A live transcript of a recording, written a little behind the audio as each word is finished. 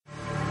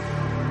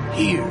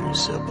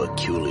Here's a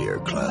peculiar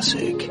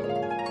classic.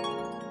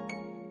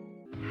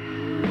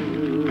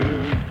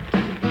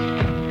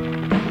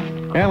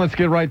 And let's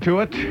get right to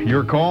it.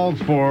 Your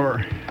calls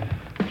for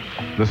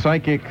the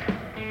psychic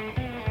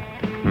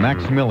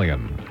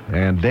Maxmillion.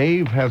 And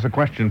Dave has a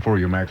question for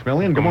you,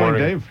 Maxmillion. Good morning,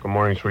 Dave. Good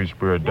morning, sweet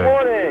spirit, Dave. Good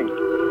morning.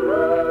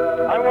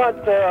 I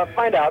want to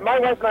find out. My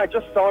wife and I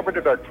just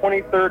celebrated our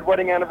 23rd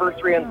wedding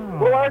anniversary, and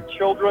will our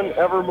children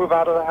ever move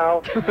out of the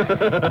house?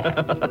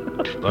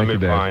 Let me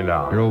find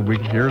out.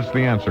 Here's the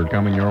answer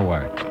coming your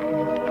way.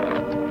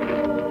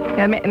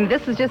 And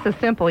this is just a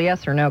simple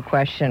yes or no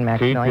question,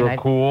 Maxmillion. Keep your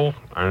cool,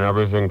 and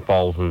everything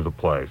falls into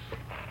place.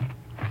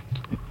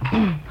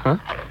 Huh?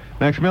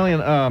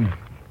 Maxmillion,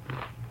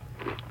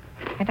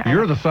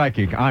 you're the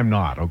psychic. I'm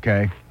not,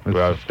 okay?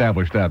 Let's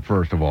establish that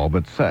first of all.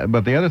 But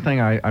the other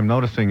thing I'm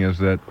noticing is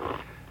that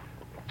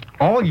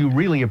all you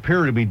really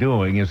appear to be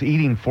doing is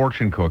eating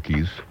fortune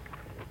cookies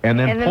and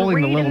then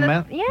pulling the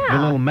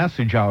little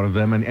message out of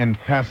them and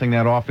passing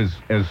that off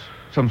as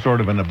some sort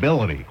of an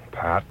ability.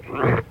 Pat,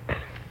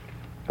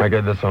 I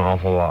get this an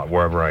awful lot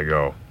wherever I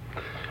go.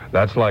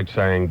 That's like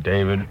saying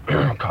David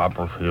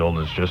Copperfield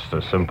is just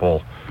a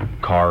simple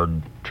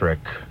card trick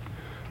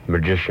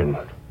magician.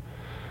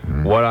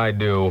 What I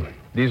do,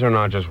 these are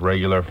not just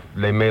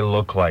they may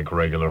look like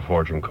regular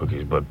fortune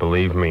cookies, but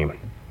believe me,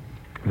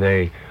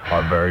 they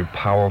are very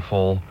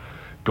powerful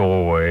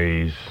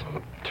doorways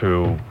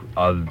to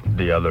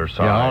the other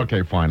side. Yeah,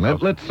 okay, fine.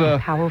 Let's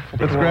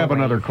grab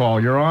another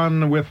call. You're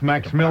on with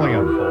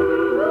Maxmillion.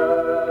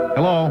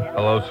 Hello.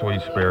 Hello,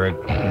 sweet spirit.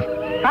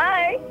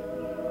 Hi.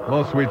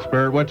 Hello, sweet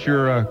spirit. What's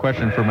your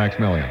question for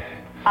Maxmillion?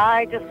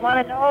 I just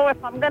want to know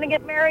if I'm going to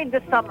get married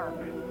this summer.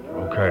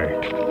 Okay.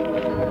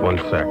 1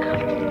 sec.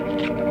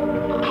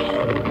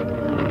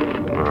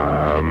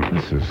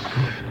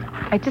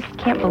 I just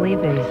can't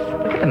believe this.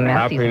 Look at the mess.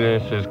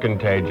 Happiness is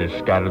contagious.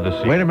 Scatter the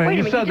seed. Wait a minute,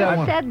 you said that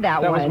one.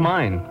 That was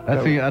mine.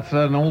 That's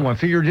an old one.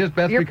 See, you're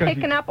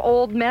picking up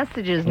old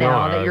messages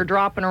now that you're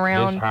dropping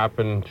around. This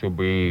happened to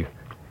be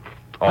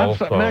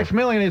also...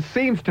 Maxmillion, it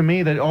seems to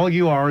me that all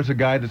you are is a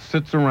guy that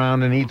sits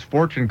around and eats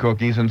fortune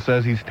cookies and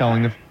says he's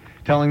telling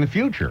the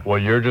future. Well,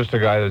 you're just a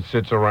guy that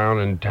sits around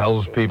and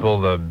tells people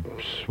the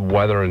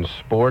weather and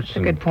sports. That's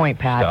a good point,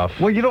 Pat.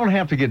 Stuff. Well, you don't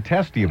have to get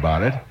testy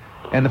about it.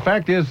 And the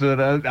fact is that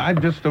I'm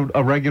just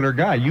a regular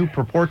guy. You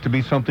purport to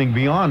be something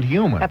beyond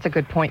human. That's a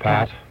good point,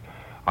 Pat.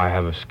 I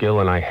have a skill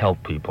and I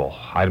help people.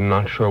 I'm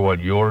not sure what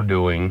you're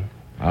doing.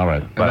 All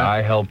right. But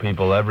I help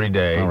people every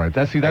day. All right.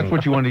 That's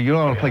what you want to do. You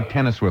don't want to play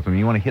tennis with them.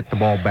 You want to hit the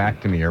ball back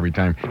to me every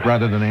time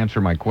rather than answer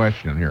my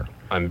question here.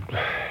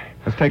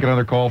 Let's take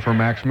another call for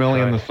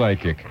Maxmillion, the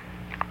psychic.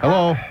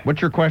 Hello.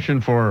 What's your question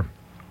for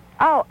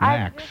Max?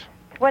 I'm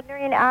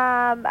wondering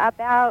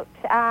about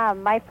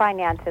my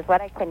finances,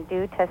 what I can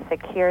do to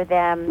secure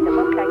them, the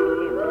most I can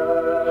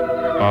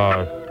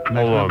do.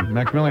 Hold on.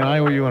 Maxmillion, I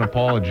owe you an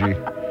apology.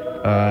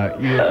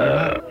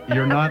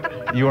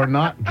 You are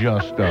not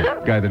just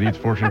a guy that eats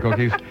fortune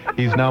cookies.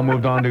 He's now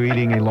moved on to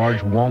eating a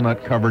large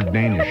walnut-covered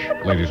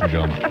Danish, ladies and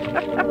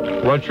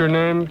gentlemen. What's your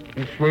name,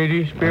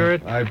 sweetie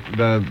spirit?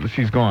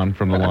 She's gone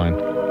from the line.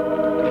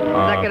 Is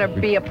that going to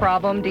be a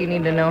problem? Do you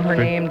need to know her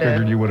name?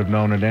 Figured you would have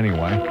known it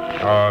anyway.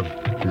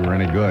 If you were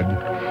any good.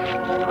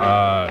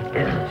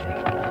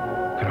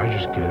 Can I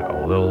just get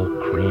a little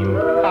cream?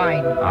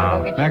 Fine.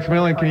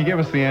 Maxmillion, can you give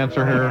us the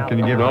answer here? Can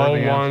you give her the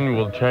answer? No one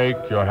will take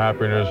your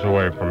happiness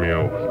away from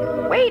you.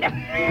 Wait a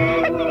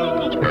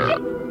minute.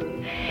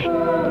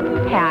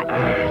 Pat,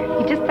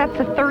 that's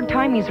the third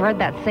time he's read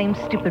that same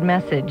stupid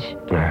message.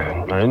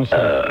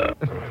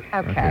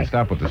 Okay,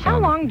 stop with this. How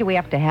long do we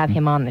have to have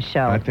him on the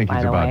show? I think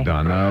he's about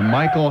done.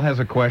 Michael has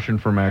a question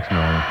for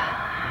Maxmillion.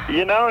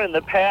 You know, in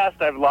the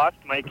past, I've lost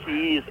my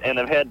keys and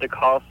I've had to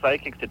call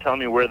psychics to tell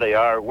me where they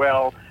are.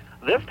 Well,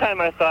 this time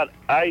I thought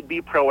I'd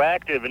be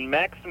proactive, and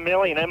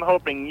Maxmillion, I'm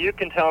hoping you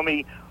can tell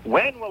me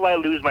when will I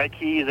lose my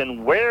keys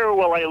and where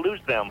will I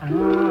lose them?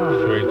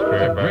 Sweet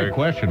spirit. Great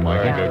question,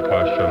 Michael. Very good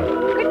question.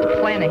 Good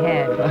to plan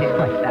ahead, too,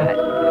 like that.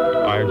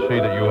 I see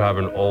that you have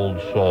an old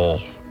soul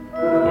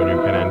when you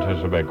can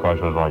anticipate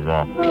questions like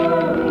that.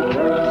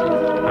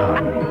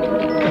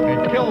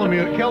 Kill the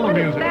music. What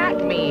does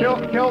that mean?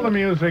 Kill the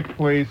music,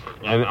 please.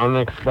 An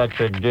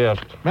unexpected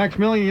gift.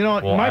 Maxmillion, you know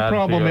what? My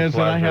problem is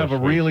that I have a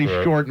really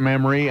short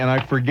memory, and I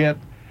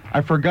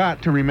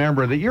forgot to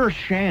remember that you're a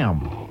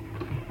sham.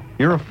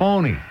 You're a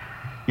phony.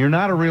 You're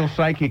not a real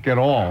psychic at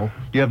all.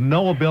 You have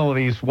no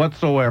abilities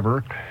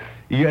whatsoever.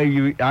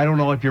 I don't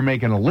know if you're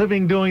making a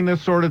living doing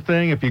this sort of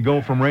thing, if you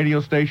go from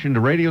radio station to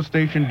radio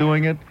station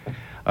doing it.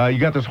 You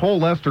got this whole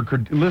list of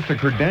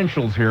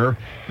credentials here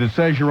that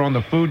says you're on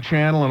the Food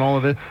Channel and all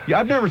of this.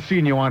 I've never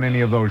seen you on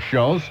any of those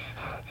shows.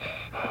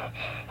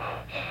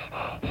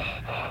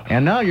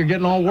 And now you're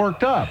getting all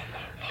worked up.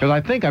 Because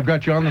I think I've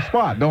got you on the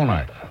spot, don't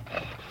I?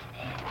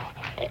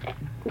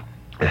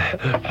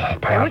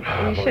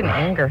 You shouldn't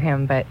anger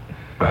him, but...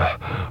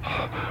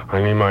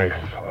 I need my...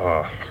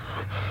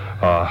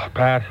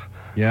 Pat?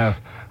 Yeah?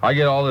 I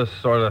get all this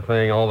sort of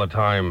thing all the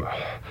time,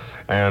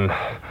 and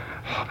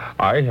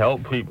I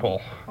help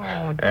people.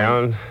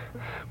 And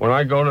when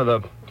I go to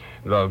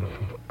the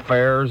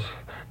fairs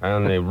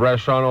and the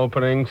restaurant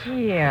openings,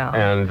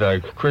 and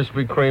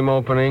Krispy Kreme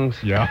openings,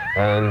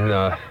 and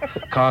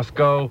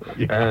Costco,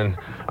 and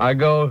I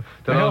go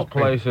to those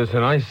places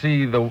and I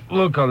see the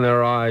look on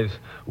their eyes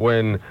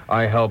when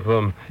I help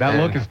them. That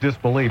look is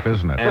disbelief,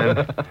 isn't it?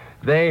 And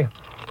they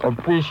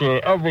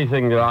appreciate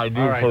everything that I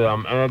do for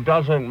them, and it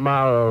doesn't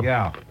matter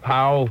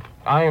how.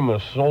 I am a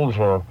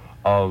soldier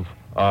of.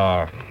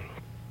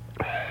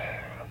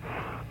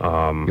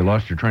 You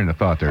lost your train of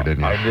thought there,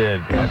 didn't you? I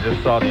did. I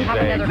just saw these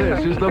names.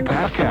 This is the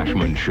Pat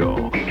Cashman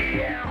Show.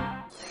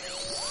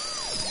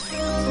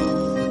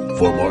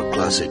 For more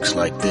classics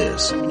like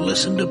this,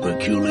 listen to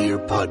Peculiar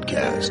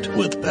Podcast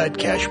with Pat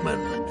Cashman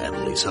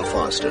and Lisa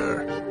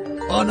Foster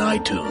on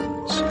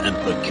iTunes and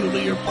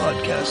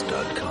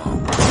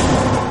peculiarpodcast.com.